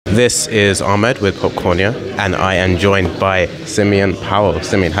This is Ahmed with Popcornia, and I am joined by Simeon Powell.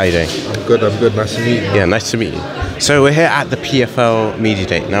 Simeon, how are you doing? I'm good. Nice to meet you. Yeah, nice to meet you. So we're here at the PFL Media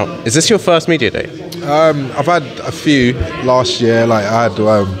Day. Now, is this your first Media Day? I've had a few last year. Like I had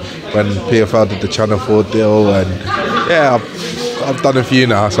when PFL did the Channel 4 deal, and yeah, I've done a few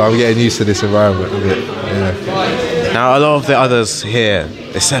now, so I'm getting used to this environment a bit. Yeah. Now, a lot of the others here,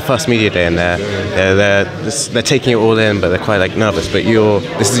 it's their first Media Day, and they're taking it all in, but they're quite like nervous. But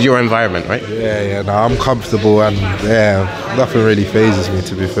this is your environment, right? Yeah. No, I'm comfortable, and yeah, nothing really phases me,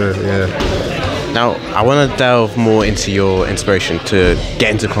 to be fair. Yeah. Now, I want to delve more into your inspiration to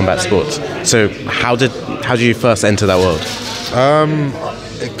get into combat sports. So, how did you first enter that world?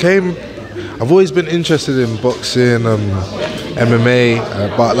 I've always been interested in boxing, MMA,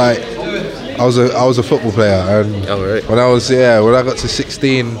 but like I was a football player, and when I got to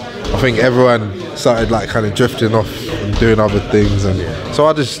 16, I think everyone started like kind of drifting off and doing other things, and so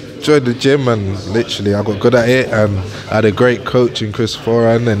I just joined the gym, and literally I got good at it, and I had a great coach in Chris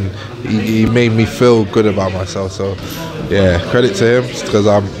Foran, and he made me feel good about myself. So yeah, credit to him, because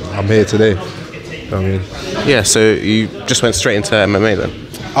I'm here today. You know what I mean? Yeah, so you just went straight into MMA then?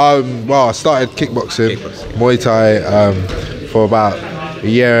 Well, I started kickboxing, Muay Thai for about a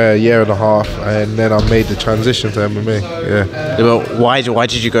year and a half, and then I made the transition to MMA. Yeah. Well, why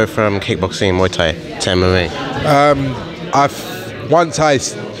did you go from kickboxing and Muay Thai to MMA? Once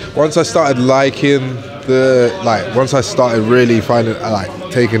I started liking once I started really finding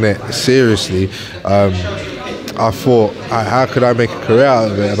taking it seriously, I thought, how could I make a career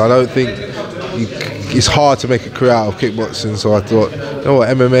out of it? And I don't think it's hard to make a career out of kickboxing, so I thought, you know what,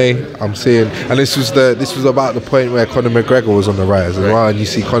 MMA, I'm seeing, and this was about the point where Conor McGregor was on the rise as well, and you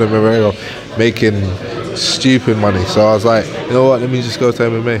see Conor McGregor making stupid money, so I was like, you know what, let me just go to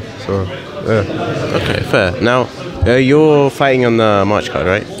MMA. So yeah. Okay, fair. Now, you're fighting on the March card,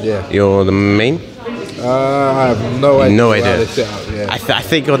 right? Yeah. You're the main? I have no idea. No idea. How they sit out, yeah. I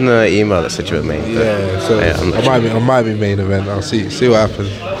think on the email that said you were main. Yeah, so I might be main event. I'll see what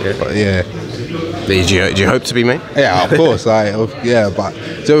happens. Yeah. But yeah. Do you hope to be main? Yeah, of course. But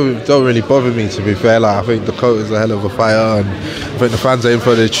don't really bother me, to be fair. Like, I think Dakota's a hell of a fighter, and I think the fans are in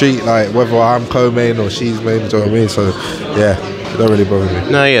for the treat. Like, whether I'm co-main or she's main, do you know what I mean? So yeah, it don't really bother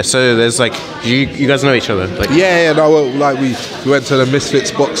me. No, yeah. So there's like, you guys know each other? Like, yeah. No, well, like we went to the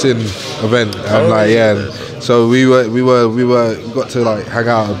Misfits boxing event, and and so we got to like hang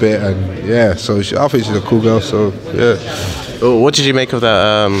out a bit, and yeah. So I think she's a cool girl. So yeah. What did you make of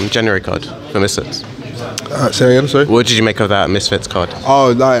that January card for Misfits? Say again, sorry? What did you make of that Misfits card?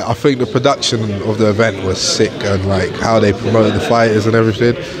 Oh, like, I think the production of the event was sick, and like how they promoted the fighters and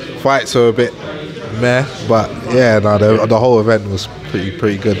everything. Fights are a bit meh, but yeah, no, the whole event was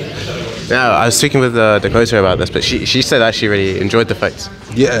pretty good. Yeah, I was speaking with Dakota about this, but she said that she really enjoyed the fights.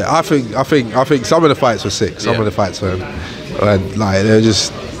 Yeah, I think some of the fights were sick. Some of the fights were, like, it was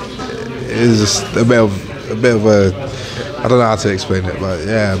just a bit of a, I don't know how to explain it, but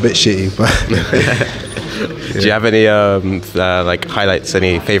yeah, a bit shitty. But yeah. Do you have any like highlights?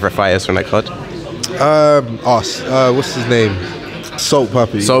 Any favorite fighters from that card? What's his name? Salt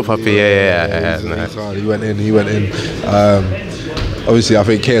Puppy. Salt Puppy, yeah. No. He went in. Obviously, I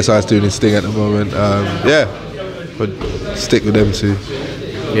think KSI is doing his thing at the moment. Yeah, but stick with them too.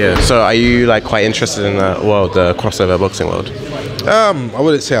 Yeah. So, are you like quite interested in the crossover boxing world? I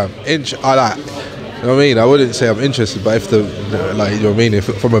wouldn't say you know what I mean? I wouldn't say I'm interested, but if you know what I mean? If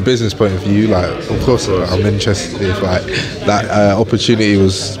from a business point of view, like, of course I'm interested if like that opportunity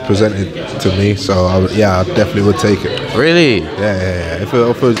was presented to me. So I definitely would take it. Really? Yeah.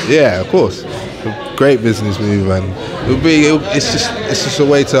 Yeah, of course. A great business move, and it's just a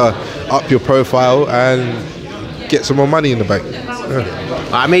way to up your profile and get some more money in the bank. Yeah.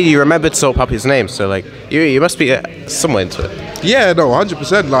 I mean, you remembered Salt Puppy's name, so like you must be somewhere into it. Yeah, no,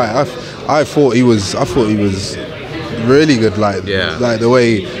 100%. Like I thought he was really good. Like the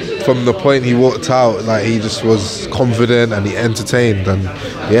way, from the point he walked out, like he just was confident and he entertained, and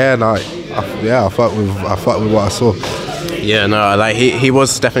I fucked with what I saw. Yeah, no, like he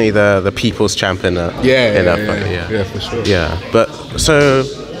was definitely the people's champion. In that fight. Yeah, for sure. Yeah, but so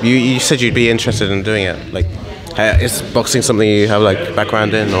you said you'd be interested in doing it. Like, is boxing something you have like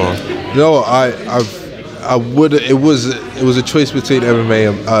background in, or? No, I would. It was a choice between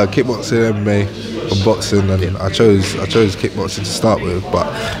MMA, kickboxing, MMA, and boxing, and I chose kickboxing to start with. But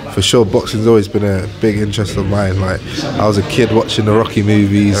for sure, boxing's always been a big interest of mine. Like, I was a kid watching the Rocky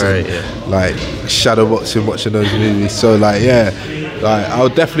movies, like shadow boxing, watching those movies. So like, yeah, like I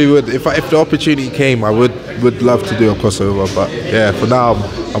would definitely if the opportunity came, I would love to do a crossover. But yeah, for now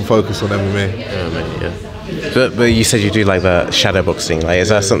I'm focused on MMA. Yeah. But you said you do like the shadow boxing. Like, is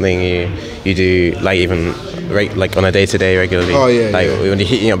that something you do like even like on a day-to-day regularly? Oh yeah. Like when you're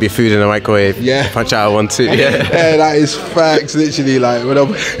heating up your food in the microwave. Yeah. Punch out 1, 2. Yeah. Yeah, that is facts. Literally, like when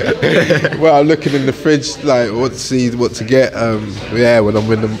I'm looking in the fridge, like what to get.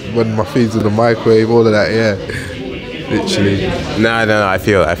 When my food's in the microwave, all of that. Yeah. Literally. No. I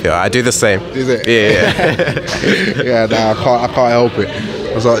feel. I do the same. Is it? Yeah. Yeah. No, I can't help it.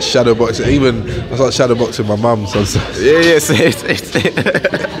 I was like shadow boxing. I was like shadow boxing my mum. So Yeah.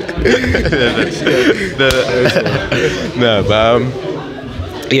 No, but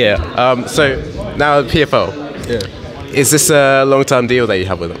yeah. So now PFL. Yeah. Is this a long-term deal that you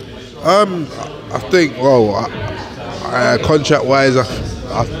have with them? I think. Well, contract-wise, I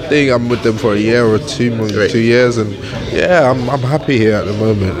think I'm with them for a year or two, more than 2 years, and yeah, I'm happy here at the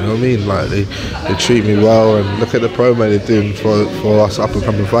moment. You know what I mean? Like they treat me well, and look at the promo they're doing for us up and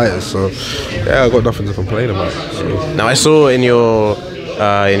coming fighters. So yeah, I've got nothing to complain about. So. Now I saw in your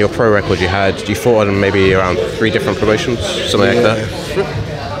pro record you fought on maybe around 3 different promotions, something like that.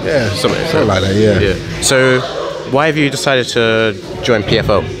 Yeah, something like that. Yeah. So why have you decided to join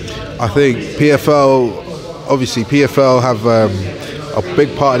PFL? I think PFL have. A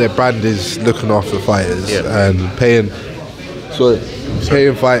big part of their brand is looking after fighters and paying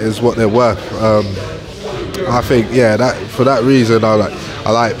fighters what they're worth. I think that for that reason I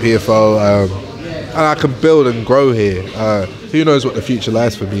like PFL, and I can build and grow here. Who knows what the future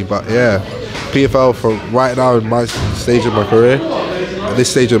lies for me? But yeah, PFL for right now in my stage of my career, at this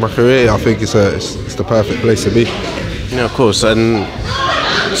stage of my career, I think it's the perfect place to be. Yeah, of course. And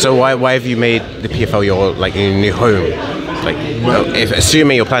so why have you made the PFL your new home? Like,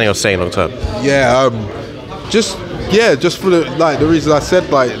 assuming you're planning on staying long term. Yeah, just for the reason I said,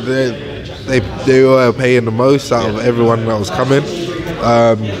 like they were paying the most out of everyone that was coming.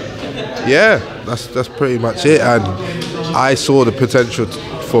 That's pretty much it, and I saw the potential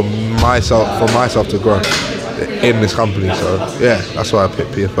for myself to grow in this company. So yeah, that's why I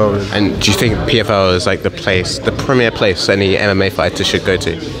picked PFL. Really. And do you think PFL is like the premier place any MMA fighter should go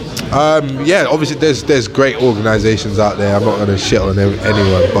to? Yeah, obviously there's great organisations out there. I'm not going to shit on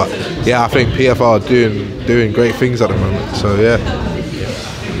anyone, but yeah, I think PFL are doing great things at the moment. So yeah.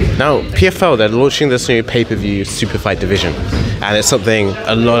 Now PFL, they're launching this new pay-per-view super fight division, and it's something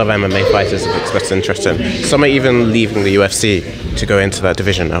a lot of MMA fighters have expressed interest in. Some are even leaving the UFC to go into that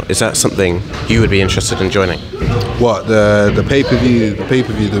division. Now, is that something you would be interested in joining? What, the pay-per-view?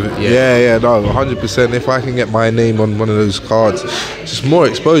 Yeah, no, 100%. If I can get my name on one of those cards, just more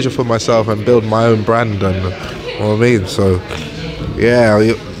exposure for myself and build my own brand, and you know what I mean. So yeah,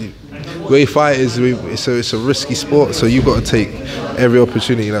 we fighters, it's a risky sport, so you've got to take every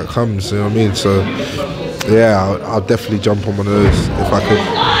opportunity that comes. You know what I mean. So yeah, I'll definitely jump on one of those if I could.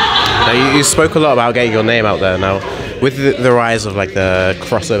 Now you spoke a lot about getting your name out there. Now with the rise of like the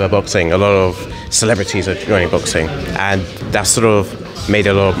crossover boxing, a lot of celebrities are joining boxing, and that sort of made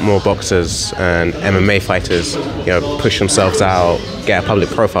a lot more boxers and MMA fighters, push themselves out, get a public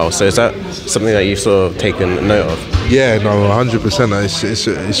profile. So is that something that you've sort of taken note of? Yeah, no,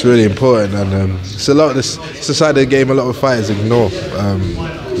 100%. It's really important, and it's a side of the game a lot of fighters ignore.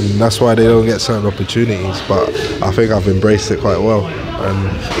 And that's why they don't get certain opportunities. But I think I've embraced it quite well,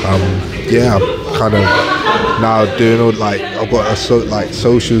 and yeah, I'm kind of now doing all I've got a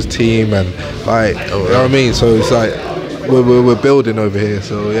socials team, and you know what I mean. So it's like we're building over here.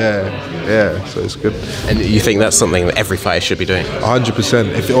 So yeah, so it's good. And you think that's something that every fighter should be doing?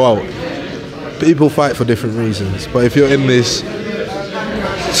 100%. People fight for different reasons, but if you're in this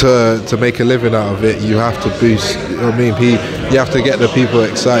to make a living out of it, you have to boost. You know what I mean? You have to get the people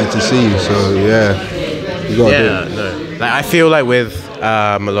excited to see you. So yeah, you gotta do it. No. I feel like with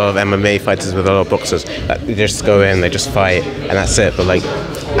a lot of MMA fighters, with a lot of boxers, they just go in, they just fight, and that's it. But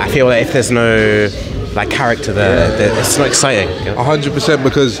I feel like if there's no character there, it's not exciting. 100%,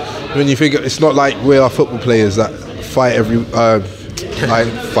 because when you think, it's not like we are football players that fight every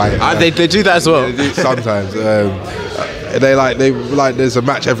fight. They do that as well. They do sometimes. There's a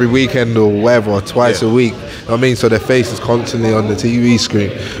match every weekend or whatever, or twice a week. You know what I mean? So their face is constantly on the TV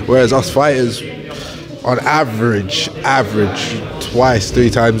screen. Whereas us fighters, on average, twice, 3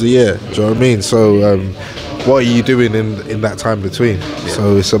 times a year. Do you know what I mean? So what are you doing in that time between?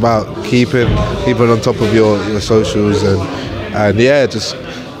 So it's about keeping on top of your socials, and yeah, just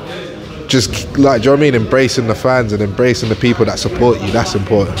do you know what I mean? Embracing the fans and embracing the people that support you. That's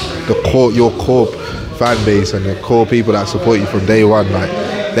important. Your core fan base and the core people that support you from day one,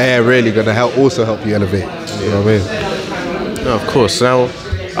 they're really going to help you elevate. You know what I mean? No, of course. Now,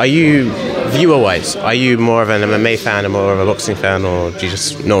 are you viewer-wise, are you more of an MMA fan or more of a boxing fan, or do you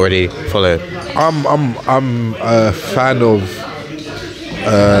just not really follow? I'm a fan of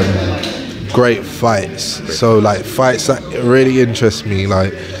great fights. So like fights that really interest me.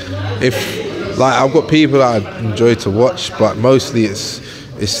 Like I've got people that I enjoy to watch, but mostly it's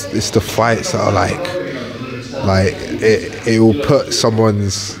the fights that are like it will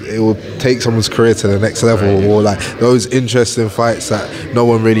take someone's career to the next level, or like those interesting fights that no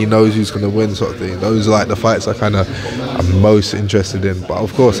one really knows who's going to win, sort of thing. Those are like the fights I'm most interested in. But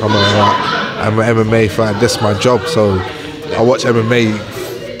of course, I'm an MMA fan. This is my job, so I watch MMA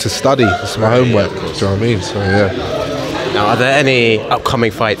to study. It's my homework. Do you know what I mean? So yeah. Now, are there any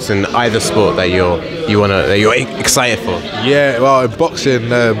upcoming fights in either sport that you're excited for? Yeah, well, in boxing,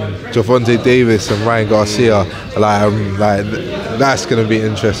 Gervonta Davis and Ryan Garcia, that's going to be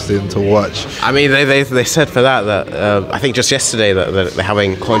interesting to watch. I mean, they said for that I think just yesterday that they're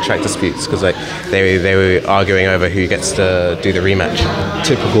having contract disputes because they were arguing over who gets to do the rematch.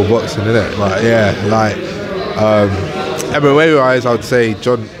 Typical boxing, isn't it? MMA wise, I would say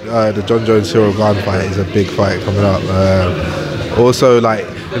the John Jones Cyril Gane fight is a big fight coming up. Also, like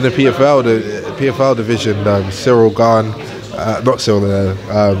in the PFL division, Cyril Gane,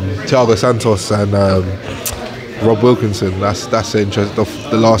 Thiago Santos and Rob Wilkinson. That's interesting.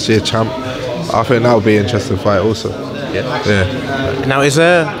 The last year champ. I think that would be an interesting fight also. Yeah. Now, is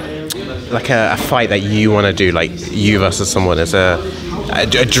there like a fight that you want to do, like you versus someone? Is there a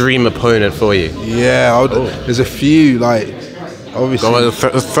dream opponent for you? Yeah, there's a few, like obviously. Go on,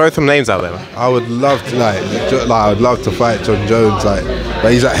 throw some names out there. I would love to I would love to fight John Jones,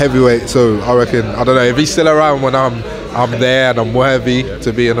 but he's at heavyweight, so I reckon, I don't know, if he's still around when I'm there and I'm worthy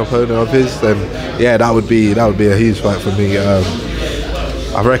to be an opponent of his, then yeah, that would be a huge fight for me.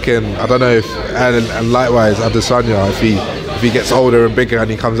 I reckon, I don't know if, and likewise Adesanya, if he gets older and bigger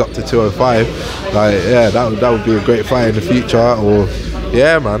and he comes up to 205, that would be a great fight in the future. Or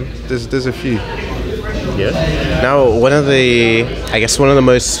yeah, man, there's a few. Yeah. Now, one of the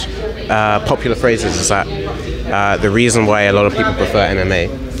most popular phrases is that the reason why a lot of people prefer MMA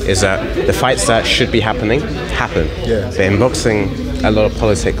is that the fights that should be happening happen. Yeah. But in boxing, a lot of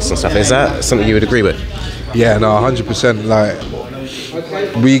politics and stuff. Is that something you would agree with? Yeah, no, 100%. Like,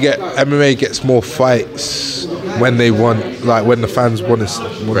 MMA gets more fights when they want, like when the fans want to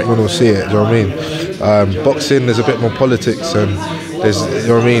see it. Do you know what I mean? Boxing, there's a bit more politics and there's, you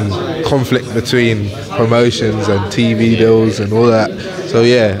know what I mean, conflict between promotions and TV deals and all that. So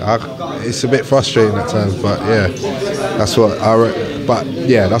yeah, it's a bit frustrating at times, but yeah, that's what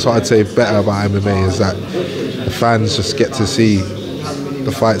I'd say better about MMA is that the fans just get to see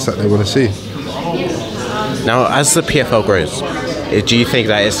the fights that they want to see. Now, as the PFL grows, do you think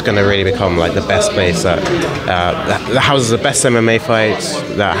that it's going to really become like the best place that houses the best MMA fights,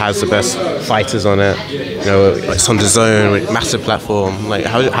 that has the best fighters on it? You know, like it's on the zone with massive platform. Like,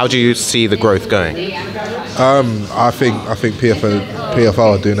 how do you see the growth going? I think PFL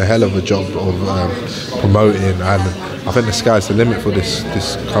are doing a hell of a job of promoting, and I think the sky's the limit for this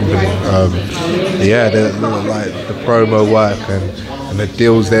company. Like the promo work and the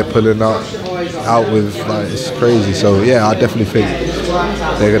deals they're pulling out with, like, it's crazy. So yeah, I definitely think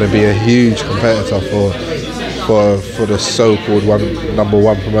they're going to be a huge competitor for the so-called number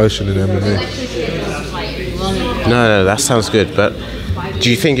one promotion in MMA. No, that sounds good. But do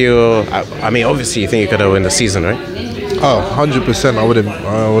you think obviously you think you're going to win the season, right? Oh, 100%. I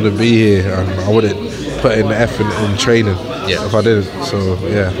wouldn't be here, and I wouldn't put in the effort in training if I didn't. So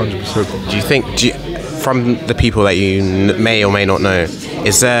yeah, 100%. Do you think, from the people that you may or may not know,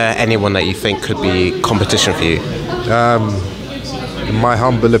 is there anyone that you think could be competition for you? In my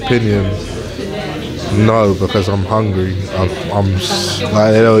humble opinion, no, because I'm hungry.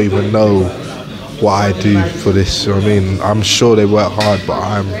 They don't even know what I do for this. You know what I mean? I'm sure they work hard,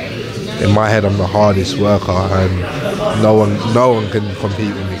 but in my head, I'm the hardest worker, and no one can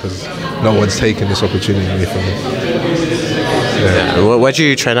compete with me because no one's taking this opportunity away from me. Yeah. Where do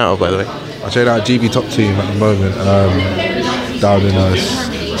you train out of, by the way? I train out at GB Top Team at the moment, down in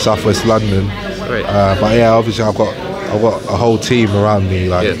southwest London. Great. But yeah, obviously I've got a whole team around me,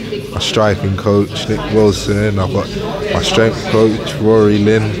 like my striking coach Nick Wilson, I've got my strength coach Rory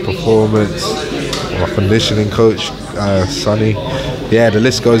Lynn, performance, my conditioning coach Sonny. Yeah, the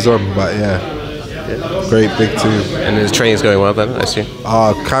list goes on, but yeah, great big team. And the training's going well then, I assume?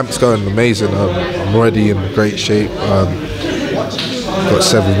 Camp's going amazing. I'm already in great shape. Got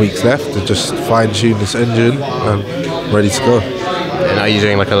 7 weeks left to just fine-tune this engine and ready to go. And are you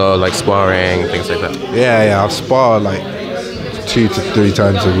doing like a lot of like sparring, things like that? Yeah, I spar like 2 to 3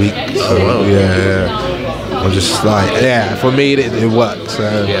 times a week. So yeah. I'm just like, yeah, for me it works.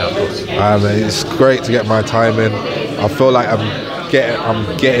 Yeah, of course. It's great to get my time in. I feel like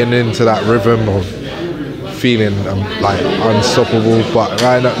I'm getting into that rhythm of feeling like unstoppable. But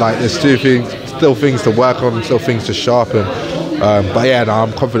right now, like there's still things to work on, still things to sharpen. But yeah, no,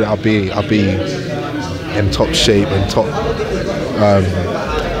 I'm confident I'll be in top shape and top.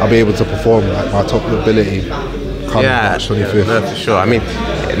 I'll be able to perform at my top ability come March 25th. No, for sure. I mean,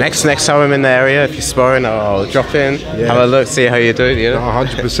 next time I'm in the area, if you're sparring, I'll drop in, have a look, see how you're doing. You know?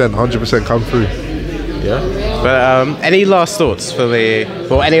 100% come through. Yeah. But any last thoughts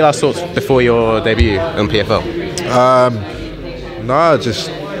any last thoughts before your debut on PFL? No, just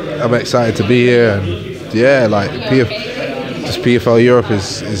I'm excited to be here, and yeah, like PFL Europe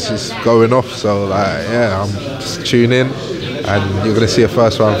is just going off. So like, yeah, I'm just tune in, and you're gonna see a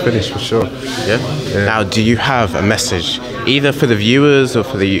first round finish for sure. Yeah. Now, do you have a message either for the viewers or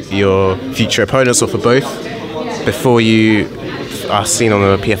for your future opponents, or for both, before you are seen on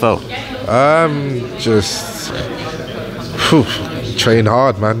the PFL? Just train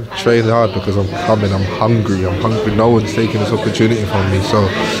hard, man. Train hard, because I'm coming. I'm hungry. No one's taking this opportunity from me. So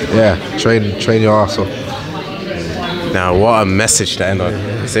yeah, train your ass off. Now, what a message to end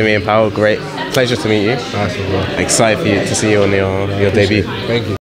on. Simeon Powell, great pleasure to meet you. Nice one, bro. Excited for you to see you on your debut. Thank you.